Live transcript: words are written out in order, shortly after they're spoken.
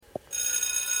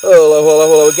Hello, hello,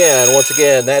 hello again. Once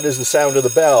again, that is the sound of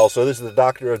the bell. So this is the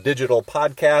Doctor of Digital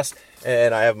podcast,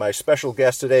 and I have my special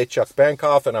guest today, Chuck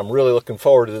Bankoff, and I'm really looking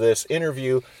forward to this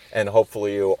interview, and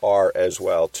hopefully you are as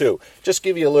well, too. Just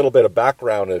give you a little bit of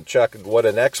background on Chuck, what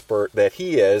an expert that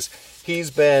he is.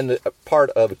 He's been part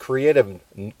of Creative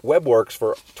WebWorks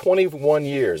for 21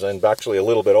 years, and actually a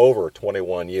little bit over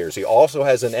 21 years. He also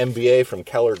has an MBA from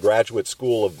Keller Graduate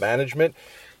School of Management,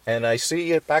 and I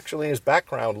see it actually in his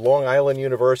background, Long Island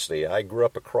University. I grew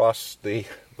up across the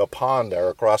pond there,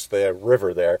 across the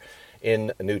river there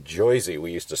in New Jersey,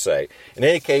 we used to say. In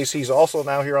any case, he's also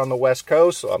now here on the West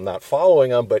Coast, so I'm not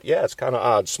following him, but yeah, it's kind of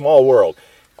odd. Small world.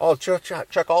 Oh,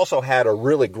 Chuck also had a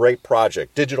really great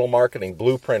project, Digital Marketing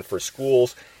Blueprint for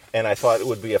Schools, and I thought it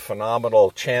would be a phenomenal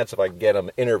chance if I could get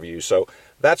him interviewed. So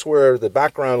that's where the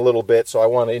background a little bit. So I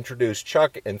want to introduce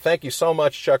Chuck, and thank you so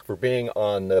much, Chuck, for being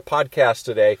on the podcast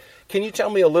today. Can you tell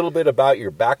me a little bit about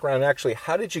your background? Actually,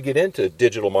 how did you get into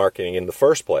digital marketing in the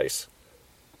first place?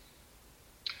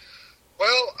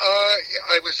 Well,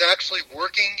 I was actually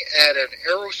working at an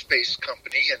aerospace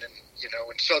company, and in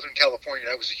Southern California,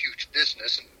 that was a huge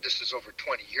business, and this is over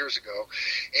 20 years ago.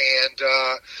 And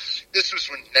this was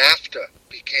when NAFTA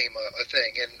became a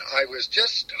thing, and I was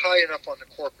just high enough on the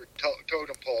corporate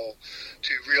totem pole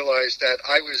to realize that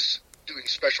I was doing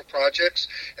special projects,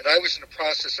 and I was in the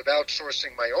process of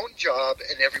outsourcing my own job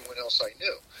and everyone else I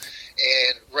knew.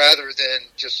 And rather than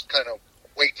just kind of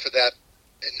wait for that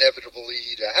inevitably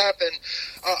to happen,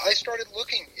 I started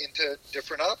looking into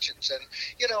different options, and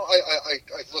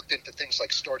I looked into things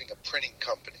like starting a printing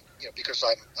company, because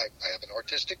I have an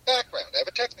artistic background, I have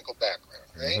a technical background,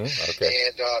 right? Mm-hmm. Okay.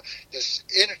 And this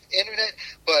internet,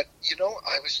 but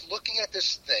I was looking at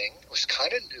this thing, it was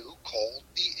kind of new, called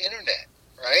the internet.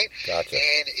 Right? Gotcha.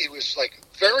 And it was like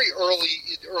very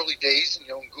early days, and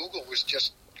Google was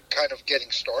just kind of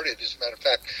getting started. As a matter of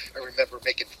fact, I remember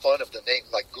making fun of the name,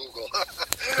 like Google.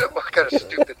 What kind of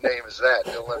stupid name is that?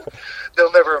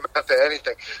 They'll never amount to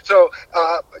anything. So,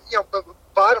 but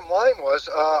bottom line was,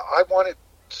 I wanted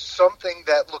something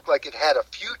that looked like it had a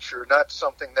future, not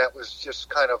something that was just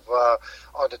kind of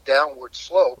on a downward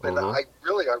slope. And I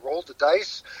rolled the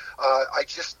dice.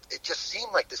 It just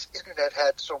seemed like this internet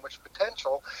had so much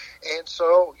potential, and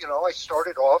so I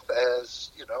started off as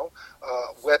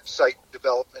a website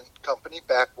development company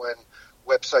back when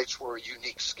websites were a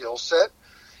unique skill set,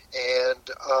 and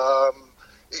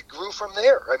it grew from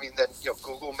there. I mean, then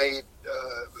Google made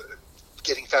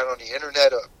getting found on the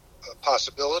internet a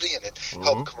possibility, and it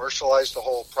helped commercialize the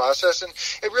whole process, and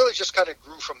it really just kind of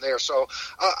grew from there. So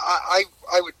I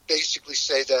would basically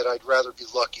say that I'd rather be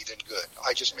lucky than good.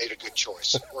 I just made a good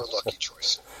choice, or a lucky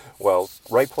choice. Well,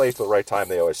 right place at the right time,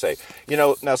 they always say.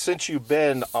 Now since you've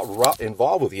been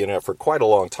involved with the internet for quite a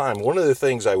long time, one of the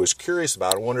things I was curious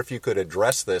about, I wonder if you could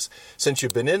address this, since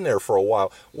you've been in there for a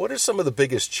while, what are some of the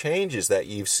biggest changes that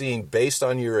you've seen based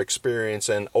on your experience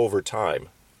and over time?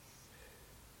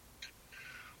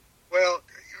 Well,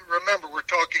 remember, we're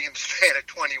talking in the span of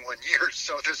 21 years,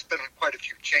 so there's been quite a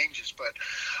few changes. But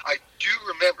I do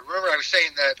remember I was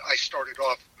saying that I started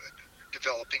off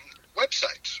developing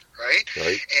websites, right?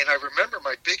 And I remember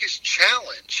my biggest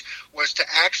challenge was to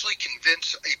actually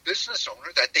convince a business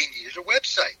owner that they needed a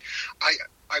website.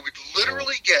 I would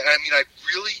literally I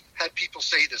really had people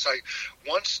say this.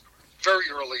 Once, very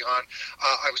early on,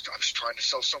 I was trying to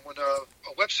sell someone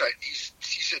a website. He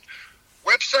said,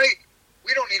 "Website?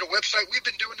 We don't need a website. We've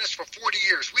been doing this for 40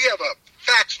 years. We have a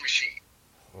fax machine."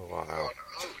 Wow.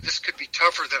 Oh, this could be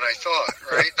tougher than I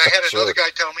thought, right? And I had another guy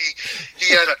tell me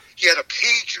he had a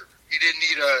pager. He didn't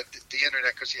need the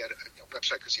internet because he had a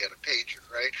website because he had a pager,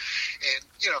 right? And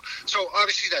so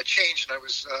obviously that changed. And I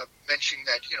was mentioning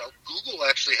that Google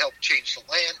actually helped change the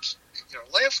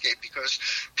landscape, because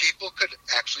people could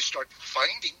actually start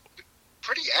finding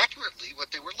pretty accurately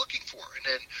what they were looking for. And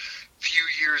then a few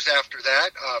years after that,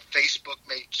 Facebook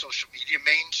made social media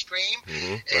mainstream,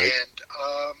 and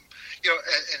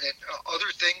then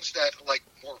other things that, like,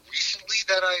 more recently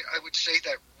that I would say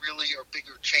that really are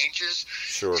bigger changes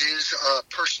is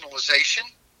personalization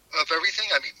of everything.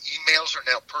 I mean, emails are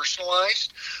now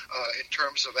personalized in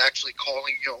terms of actually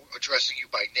calling, addressing you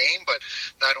by name, but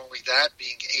not only that,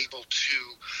 being able to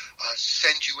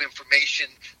send you information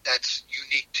that's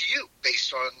unique to you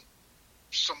based on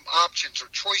some options or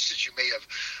choices you may have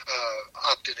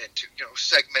opted into,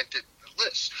 segmented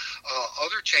lists.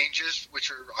 Other changes,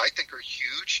 which I think are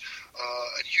huge,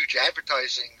 and huge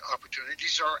advertising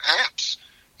opportunities, are apps.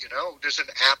 There's an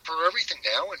app for everything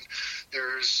now, and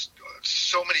there's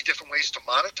so many different ways to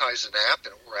monetize an app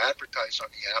or advertise on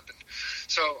the app. And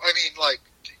so, I mean,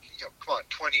 come on,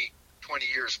 20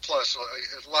 years plus,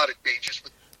 a lot of changes.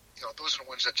 But those are the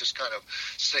ones that just kind of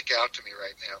stick out to me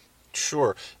right now.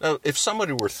 Sure. Now, if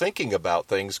somebody were thinking about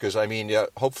things, because I mean,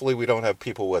 hopefully we don't have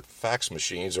people with fax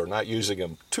machines or not using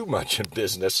them too much in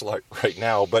business like right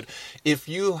now. But if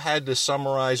you had to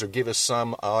summarize or give us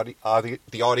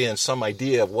the audience some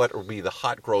idea of what would be the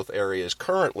hot growth areas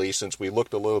currently, since we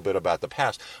looked a little bit about the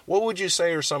past, what would you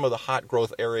say are some of the hot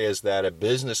growth areas that a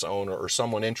business owner or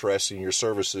someone interested in your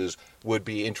services would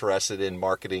be interested in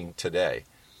marketing today?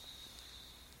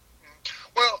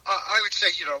 Well, I would say,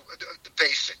 the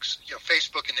basics.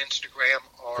 Facebook and Instagram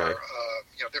are,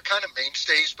 they're kind of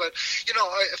mainstays. But,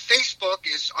 Facebook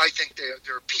is, I think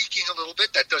they're peaking a little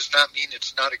bit. That does not mean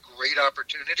it's not a great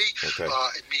opportunity. Okay.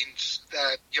 It means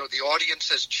that, the audience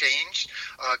has changed.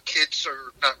 Kids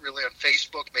are not really on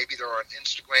Facebook. Maybe they're on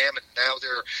Instagram, and now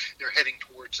they're heading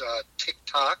towards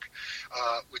TikTok,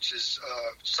 which is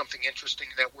something interesting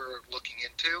that we're looking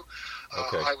into.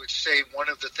 Okay. I would say one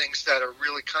of the things that are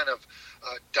really kind of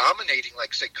dominating,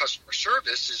 like, say, customer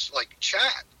service is like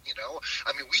chat.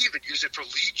 I mean, we even use it for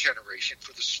lead generation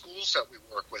for the schools that we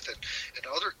work with and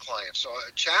other clients. So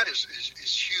chat is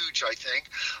huge, I think.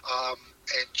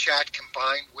 And chat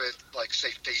combined with, like, say,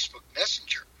 Facebook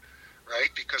Messenger, right?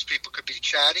 Because people could be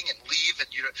chatting and leave, and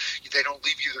they don't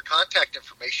leave you their contact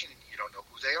information, and you don't know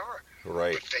who they are.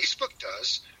 Right. But Facebook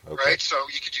does, okay. right? So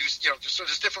you could use, so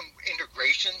there's different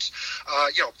integrations.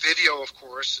 Video, of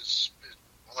course, is...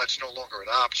 Well, that's no longer an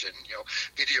option.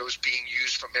 Video is being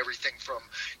used from everything from,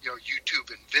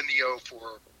 YouTube and Vimeo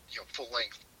for,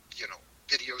 full-length,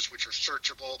 videos which are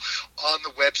searchable on the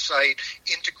website,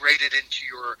 integrated into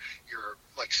your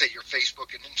like, say, your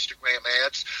Facebook and Instagram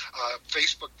ads.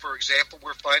 Facebook, for example,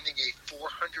 we're finding a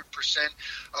 400%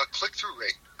 click-through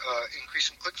rate, increase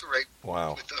in click-through rate.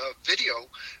 Wow. With a video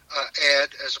ad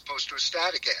as opposed to a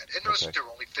static ad. And those are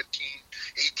only 15,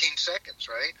 18 seconds,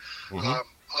 right? Mm-hmm.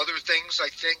 Other things I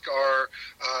think are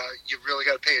you really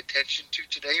got to pay attention to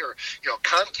today are,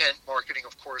 content marketing,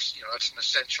 of course, that's an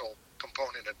essential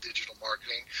component of digital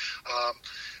marketing.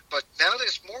 But now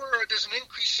there's an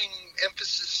increasing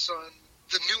emphasis on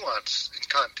the nuance in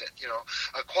content.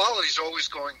 Quality is always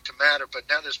going to matter, but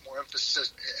now there's more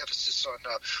emphasis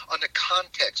on the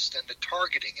context and the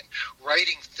targeting and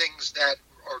writing things that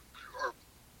are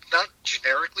not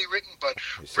generically written, but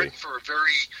written for a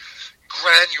very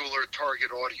granular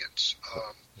target audience.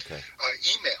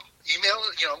 Email.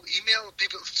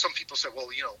 Some people say, well,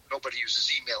 nobody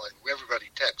uses email and everybody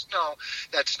texts. No,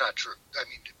 that's not true. I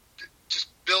mean, just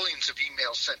billions of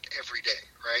emails sent every day,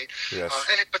 right? Yes.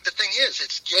 But the thing is,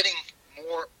 it's getting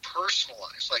more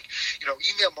personalized. Like,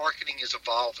 email marketing is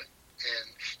evolving,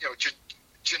 and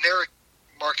generic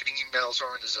marketing emails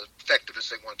aren't as effective as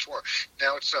they once were.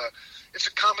 Now it's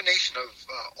a combination of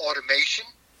automation,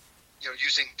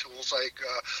 using tools like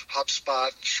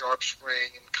HubSpot and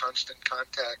SharpSpring and Constant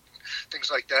Contact and things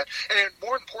like that. And then,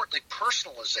 more importantly,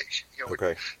 personalization.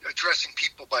 Addressing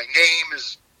people by name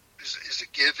is a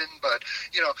given, but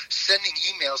sending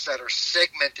emails that are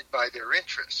segmented by their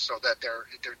interests, so that they're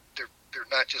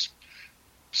not just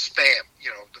spam,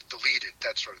 deleted,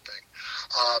 that sort of thing.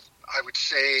 I would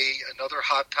say another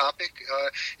hot topic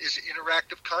is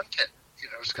interactive content.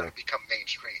 It's going to become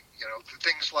mainstream.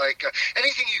 Things like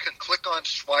anything you can click on,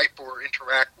 swipe, or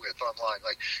interact with online,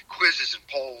 like quizzes and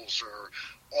polls, or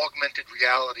augmented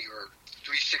reality, or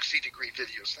 360-degree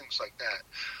videos, things like that.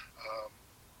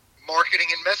 Marketing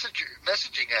and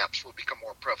messaging apps will become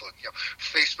more prevalent.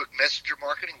 Facebook Messenger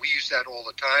marketing, we use that all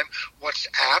the time.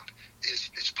 WhatsApp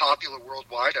is popular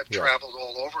worldwide. I've traveled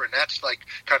all over, and that's like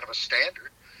kind of a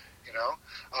standard.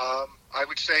 I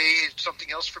would say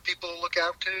something else for people to look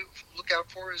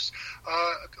out for is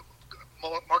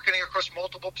marketing across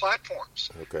multiple platforms.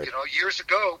 Okay. Years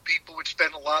ago, people would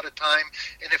spend a lot of time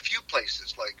in a few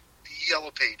places, like the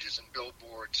Yellow Pages and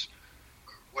billboards,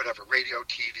 or whatever, radio,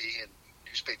 TV, and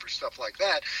newspaper, stuff like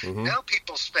that. Mm-hmm. Now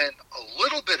people spend a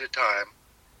little bit of time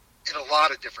in a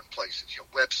lot of different places,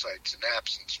 websites and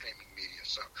apps and streaming media.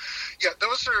 So,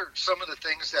 those are some of the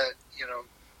things that,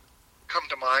 come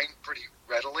to mind pretty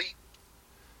readily.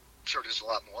 I'm sure there's a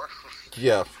lot more.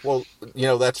 Yeah, well,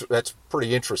 that's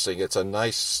pretty interesting. It's a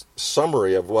nice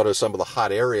summary of what are some of the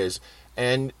hot areas.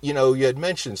 And, you had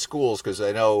mentioned schools, because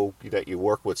I know that you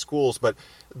work with schools, but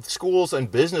schools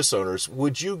and business owners,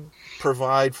 would you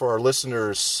provide for our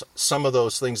listeners some of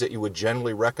those things that you would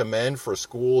generally recommend for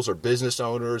schools or business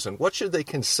owners, and what should they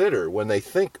consider when they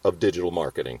think of digital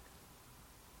marketing?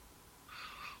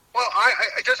 Well,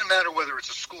 it doesn't matter whether it's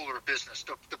a school or a business.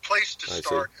 The place to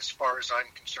start, as far as I'm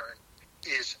concerned,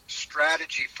 is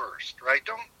strategy first, right?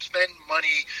 Don't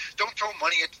throw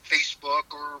money at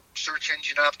Facebook or search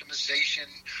engine optimization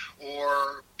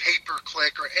or pay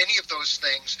pay-per-click or any of those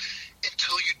things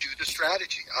until you do the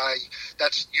strategy.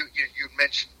 You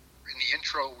mentioned in the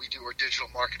intro, we do our digital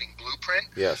marketing blueprint.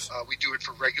 Yes. We do it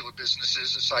for regular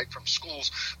businesses aside from schools.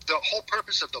 The whole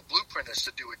purpose of the blueprint is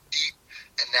to do a deep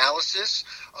analysis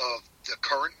of the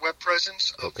current web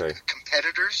presence of the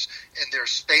competitors in their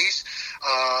space,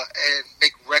 and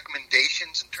make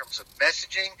recommendations in terms of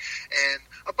messaging. And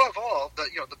above all, the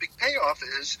big payoff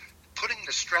is putting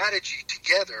the strategy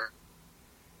together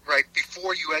right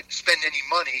before you spend any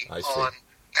money on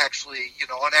actually,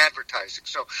 on advertising.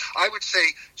 So I would say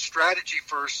strategy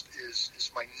first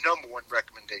is my number one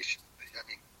recommendation. I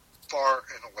mean, far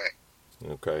and away.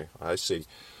 Okay, I see.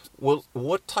 Well,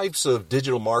 what types of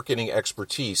digital marketing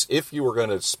expertise, if you were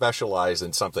going to specialize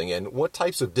in something, and what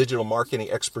types of digital marketing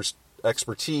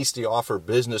expertise do you offer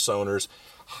business owners?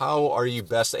 How are you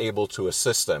best able to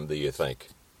assist them, do you think?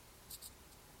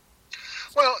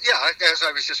 Well, yeah, as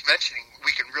I was just mentioning,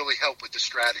 we can really help with the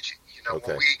strategy.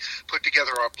 When we put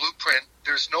together our blueprint,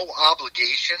 there's no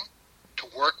obligation to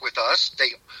work with us.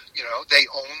 They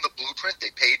own the blueprint.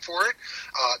 They paid for it.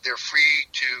 They're free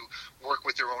to work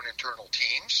with their own internal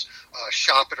teams,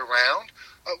 shop it around.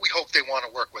 We hope they want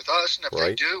to work with us, and if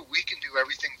they do, we can do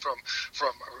everything from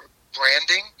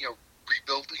branding,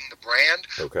 rebuilding the brand,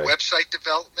 website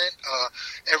development,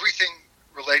 everything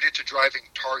related to driving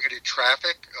targeted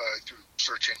traffic through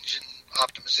search engine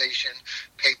optimization,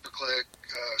 pay-per-click,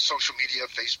 social media,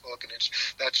 Facebook, and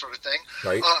that sort of thing,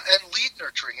 and lead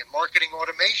nurturing and marketing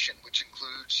automation, which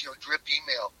includes drip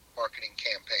email marketing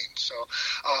campaigns. So,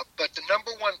 but the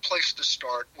number one place to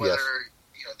start, whether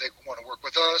they want to work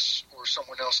with us or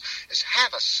someone else, is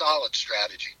have a solid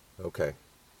strategy. Okay,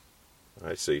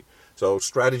 I see. So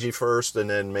strategy first, and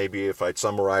then maybe if I'd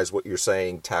summarize what you're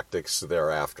saying, tactics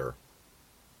thereafter.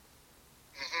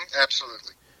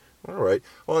 Absolutely. All right.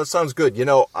 Well, that sounds good.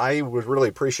 I would really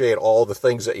appreciate all the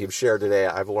things that you've shared today.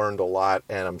 I've learned a lot,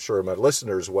 and I'm sure my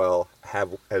listeners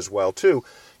have as well, too.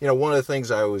 One of the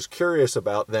things I was curious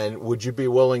about then, would you be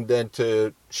willing then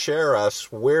to share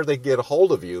us where they get a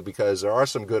hold of you? Because there are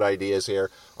some good ideas here.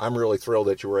 I'm really thrilled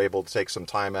that you were able to take some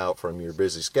time out from your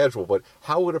busy schedule. But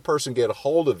how would a person get a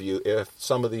hold of you if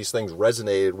some of these things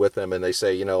resonated with them and they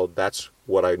say, that's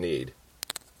what I need?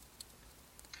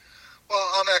 Well,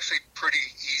 I'm actually pretty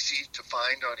easy to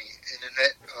find on the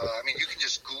internet. You can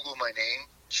just Google my name,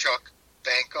 Chuck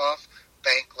Bankoff.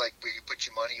 Bank like where you put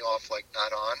your money off, like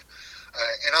not on.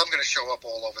 And I'm going to show up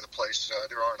all over the place.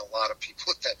 There aren't a lot of people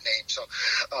with that name. So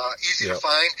easy to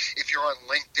find. If you're on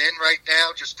LinkedIn right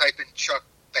now, just type in Chuck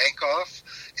Bankoff,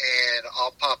 and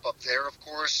I'll pop up there, of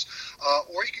course.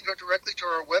 Or you can go directly to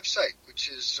our website, which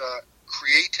is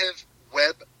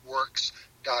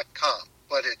creativewebworks.com.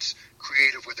 But it's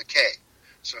creative with a K.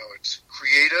 So it's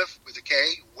creative with a K,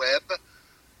 web,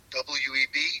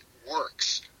 W-E-B,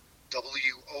 works,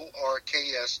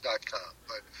 WORKS.com.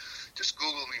 But just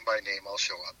Google me by name, I'll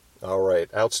show up. All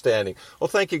right. Outstanding. Well,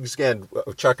 thank you again,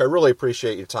 Chuck. I really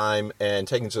appreciate your time and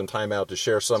taking some time out to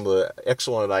share some of the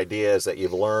excellent ideas that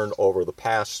you've learned over the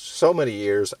past so many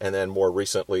years and then more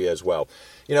recently as well.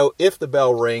 If the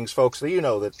bell rings, folks,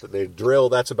 that the drill,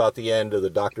 that's about the end of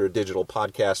the Doctor of Digital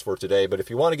podcast for today. But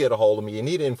if you want to get a hold of me, you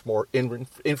need more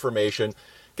information,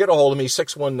 get a hold of me,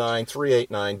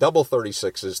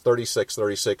 619-389-3636,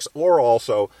 3636, or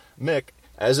also Mick,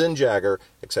 as in Jagger,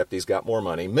 except he's got more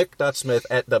money,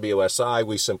 Mick.Smith@WSI.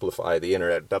 We simplify the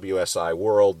internet,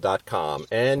 WSIworld.com.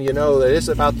 And it is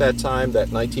about that time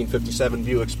that 1957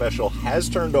 Buick Special has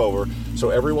turned over,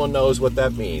 so everyone knows what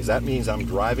that means. That means I'm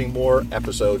driving more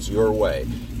episodes your way.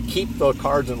 Keep the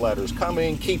cards and letters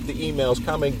coming. Keep the emails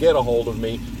coming. Get a hold of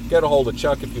me. Get a hold of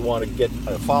Chuck if you want to get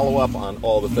a follow-up on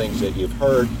all the things that you've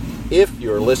heard. If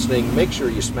you're listening, make sure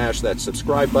you smash that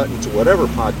subscribe button to whatever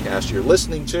podcast you're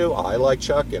listening to. I like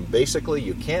Chuck, and basically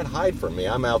you can't hide from me.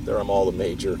 I'm out there. I'm all the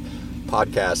major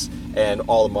podcasts and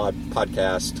all the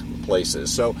podcast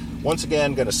places. So once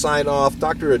again, going to sign off.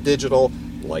 Doctor of Digital,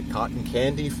 like cotton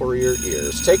candy for your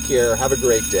ears. Take care. Have a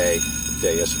great day.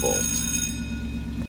 Deus Volt.